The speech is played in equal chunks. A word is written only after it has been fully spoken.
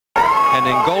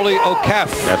and Ngo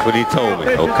Okafor. That's what he told me,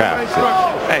 Okafor.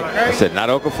 Hey, I said, not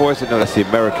Okafor? I said, no, that's the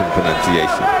American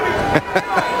pronunciation.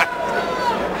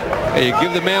 Hey, you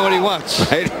give the man what he wants.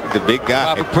 Right? The big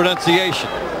guy. Proper pronunciation.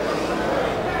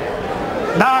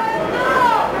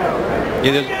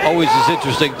 It always is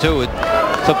interesting, too.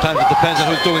 Sometimes it depends on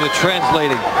who's doing the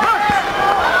translating,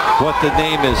 what the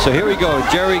name is. So here we go.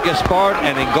 Jerry Gaspard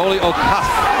and Ngo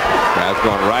Okafor. That's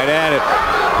going right at it.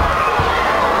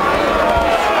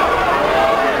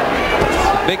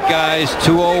 The big guys,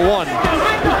 201.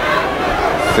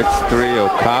 6'3"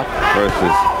 Okafor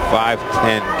versus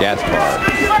 5'10" Gaspard.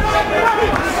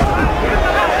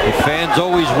 The fans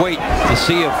always wait to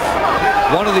see if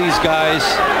one of these guys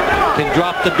can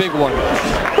drop the big one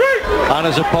on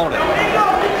his opponent.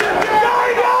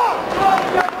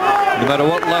 No matter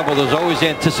what level, there's always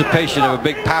anticipation of a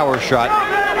big power shot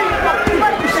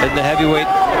in the heavyweight,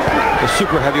 the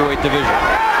super heavyweight division.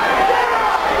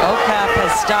 Okafor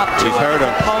has stopped two of his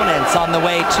opponents on the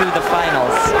way to the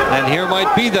finals. And here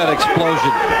might be that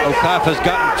explosion. Okafor has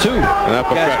gotten two. An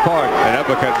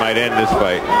uppercut might end this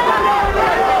fight.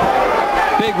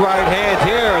 Big right hand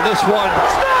here. This one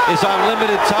is on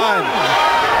limited time.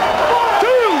 2,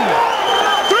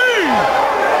 3,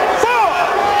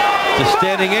 4. The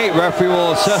standing 8. Referee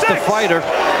will assess the fighter.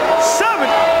 7,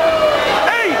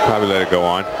 8. Probably let it go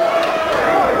on.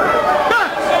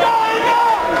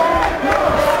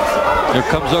 Here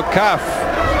comes Okafor.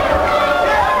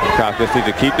 Okafor just needs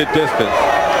to keep the distance.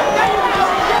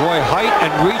 Boy, height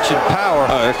and reach and power.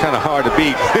 Oh, that's kind of hard to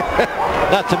beat.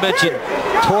 Not to mention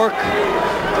torque,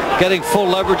 getting full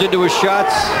leverage into his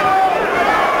shots.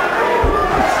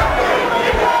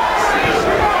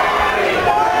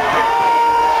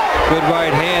 Good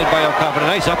right hand by Okafor.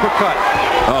 Nice uppercut.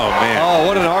 Oh, man. Oh,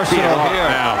 what an arsenal here.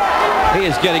 Now. He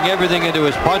is getting everything into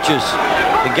his punches.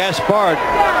 And Gaspard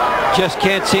just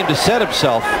can't seem to set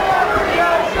himself.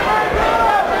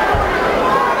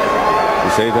 He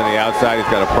says on the outside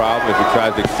he's got a problem. If he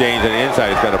tries to exchange on the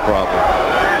inside, he's got a problem.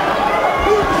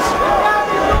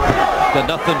 Got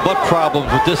nothing but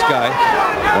problems with this guy.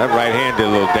 That right hand did a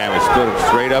little damage. Stood him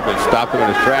straight up and stopped him in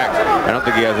his tracks. I don't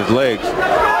think he has his legs.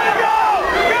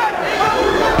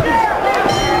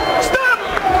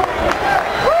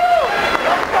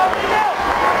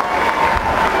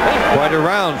 Quite a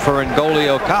round for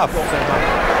Ngo Okafor.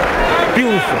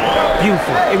 Beautiful,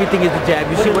 beautiful. Everything is a jab.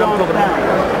 You see what I'm talking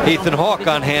about? Ethan Hawke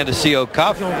on hand to see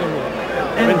Okafor.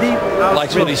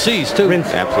 Likes what he sees, too.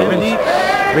 Absolutely.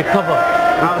 Recover.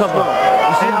 Recover.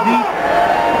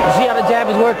 You see how the jab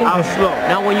is working?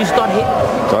 Now when you start hitting.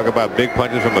 Talk about big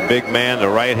punches from a big man. The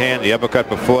right hand, the uppercut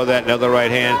before that, another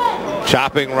right hand.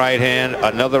 Chopping right hand,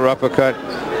 another uppercut.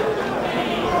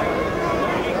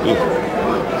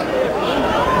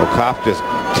 Okafor just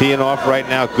teeing off right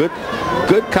now. Good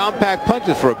compact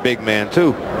punches for a big man,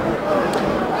 too.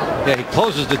 Yeah, he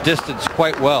closes the distance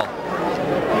quite well.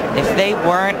 If they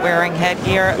weren't wearing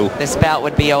headgear, this bout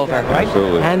would be over.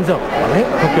 Absolutely. Hands up. All right?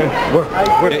 Okay. Work.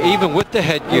 Yeah, even with the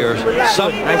headgear,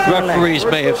 some referees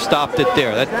may have stopped it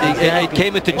there. It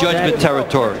came into judgment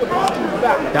territory.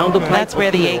 That's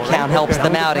where the 8 count helps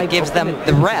them out. It gives them,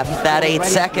 the ref, that 8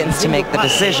 seconds to make the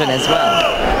decision as well.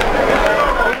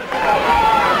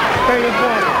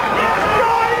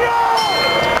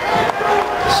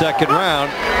 Second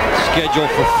round, scheduled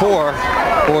for 4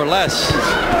 or less.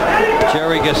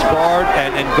 Jerry Gaspard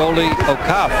and Ngo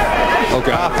Okafor.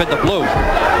 Okafor in the blue.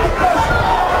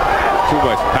 Too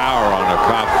much power on the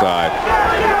Okafor side.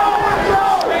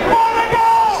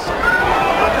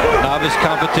 Novice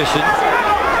competition.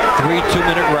 3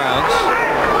 2-minute rounds.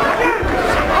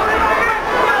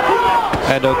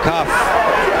 And Okafor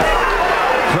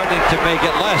threatening to make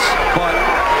it less, but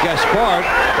Gaspard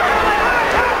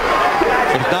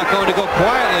is not going to go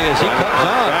quietly as he comes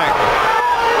on.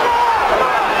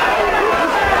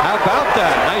 How about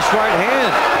that? Nice right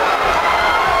hand.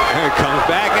 Here it comes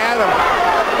back at him.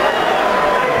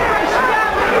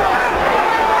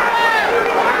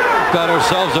 Got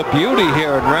ourselves a beauty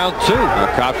here in round 2.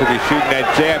 Okafor will be shooting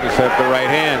that jab instead of the right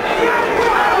hand.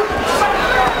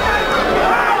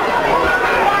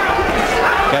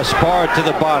 Gaspard to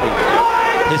the body.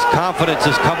 His confidence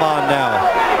has come on now.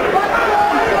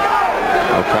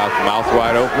 Okafor mouth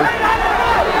wide open.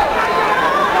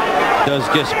 Does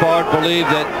Gaspard believe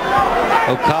that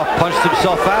Okafor punched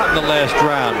himself out in the last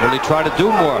round? Will he try to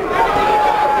do more?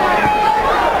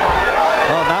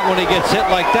 Well, not when he gets hit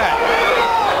like that.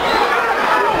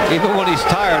 Even when he's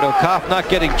tired, Okafor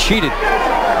not getting cheated.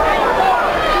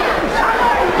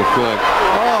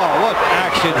 Oh, what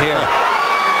action here.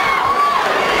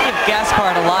 Give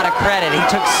Gaspard a lot of credit. He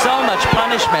took so much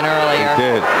punishment earlier. He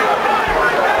did.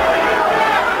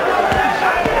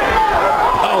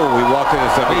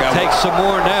 some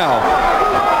more now.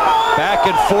 Back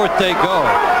and forth they go.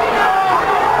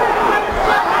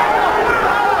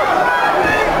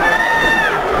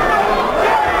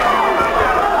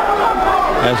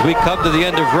 As we come to the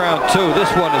end of round 2, this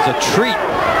one is a treat.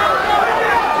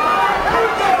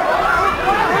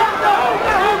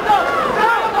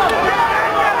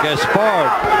 Gaspard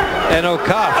and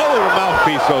Okafor. Oh, the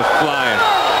mouthpiece goes flying.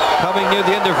 Coming near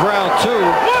the end of round 2.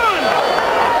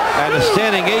 And a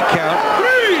standing 8 count.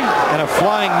 And a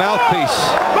flying mouthpiece.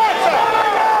 5,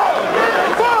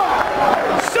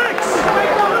 6,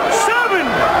 7,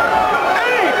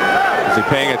 8. Is he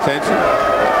paying attention?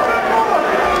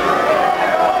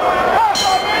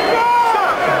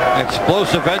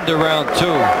 Explosive end to round 2.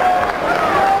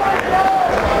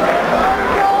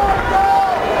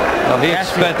 Well, he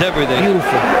spent everything.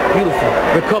 Beautiful, beautiful.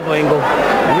 Recover, Ngo.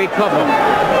 Recover.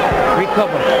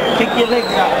 Recover. Kick your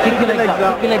legs out. Kick your legs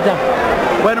out. Kick your legs out.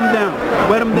 Wet him down.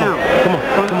 Wet him down. Come on.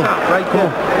 From Come the on. top, right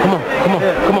there. Come on. Come on.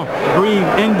 Come on. Breathe.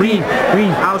 In. Breathe.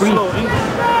 Breathe. Out Breathe. slow. In.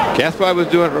 Gaspard was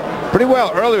doing pretty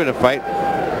well earlier in the fight.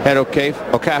 Had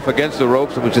Okafor against the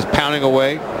ropes and was just pounding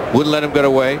away. Wouldn't let him get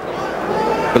away.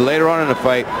 But later on in the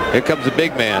fight, here comes the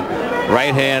big man.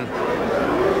 Right hand.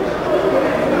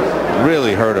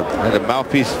 Really hurt him. And the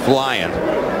mouthpiece flying.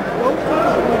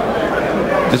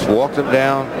 Just walked him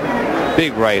down.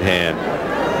 Big right hand.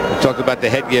 We talked about the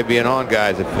headgear being on,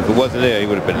 guys. If it wasn't there, he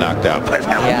would have been knocked out.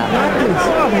 Yeah.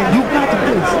 You got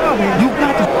this. You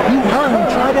got this. You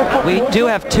try that. We do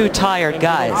have 2 tired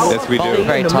guys. Yes, we do. Both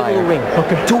very In the middle tired. ring.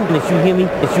 Okay. 2 minutes. You hear me?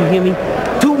 If you hear me,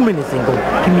 2 minutes, Ngo.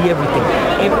 Give me everything.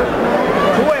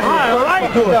 All right?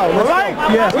 All right?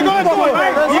 Yeah. We're going to do it,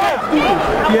 right?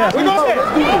 Yeah. We're going to do it.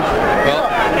 Well,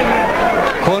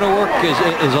 corner work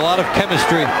is a lot of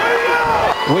chemistry.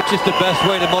 Which is the best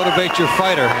way to motivate your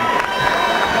fighter?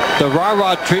 The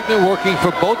rah-rah treatment working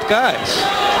for both guys.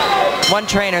 One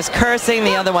trainer's cursing,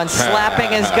 the other one's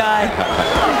slapping his guy.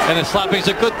 And the slapping's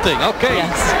a good thing. Okay.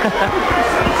 Yes.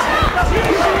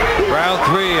 Round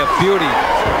 3, a beauty.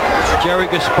 Jerry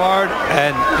Gaspard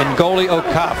and Ngo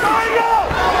Okafor.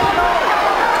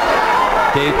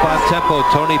 Dave Bontempo,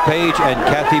 Tony Page, and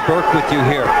Kathy Burke with you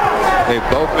here. They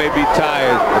both may be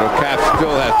tired, but Okafor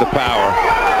still has the power.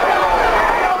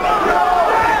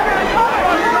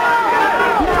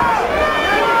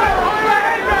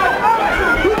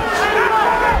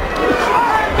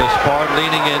 Gaspard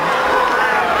leaning in.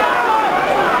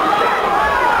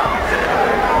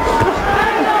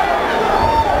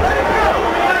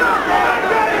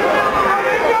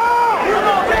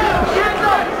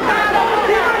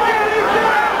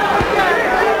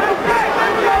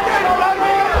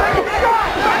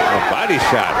 Body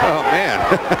shot. Oh, man.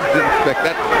 Didn't expect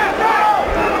that.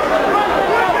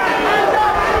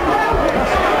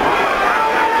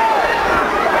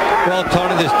 Well,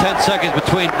 Tony, there's 10 seconds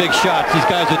between big shots. These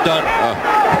guys are done.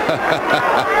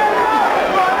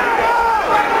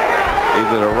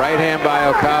 Either the right hand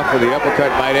by Okafor, the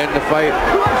uppercut might end the fight.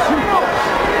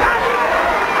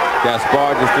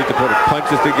 Gaspard just needs to put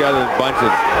punches together in bunches.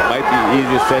 Might be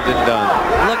easier said than done.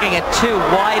 Looking at 2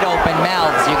 wide open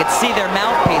mouths. You can see their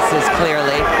mouthpieces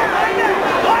clearly.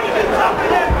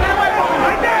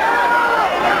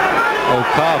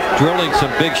 Okafor drilling some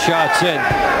big shots in.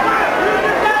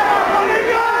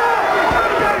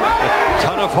 A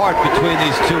ton of heart between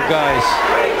these 2 guys.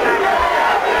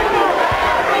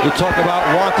 You talk about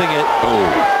wanting it.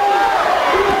 Oh.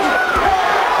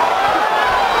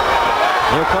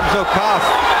 Here comes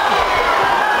Okafor.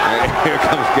 Here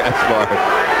comes Gaspard.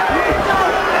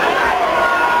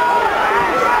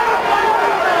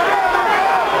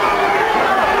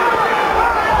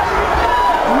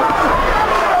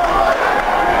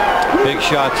 Big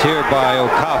shots here by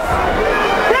Okafor.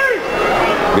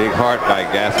 Big heart by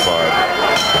Gaspard.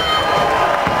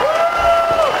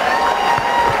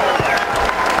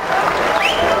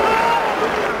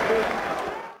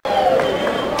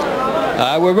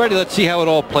 We're ready. Let's see how it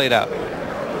all played out.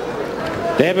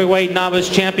 The heavyweight novice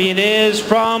champion is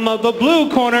from the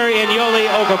blue corner, Ngo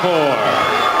Okafor.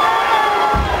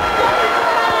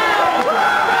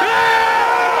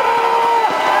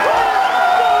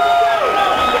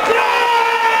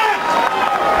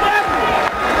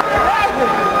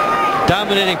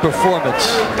 Dominating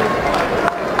performance.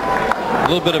 A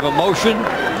little bit of emotion.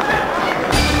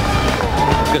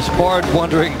 Gaspard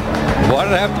wondering, why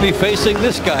did I have to be facing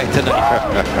this guy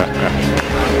tonight?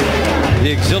 The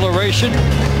exhilaration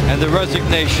and the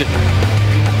resignation.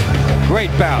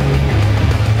 Great bout.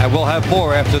 And we'll have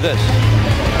more after this.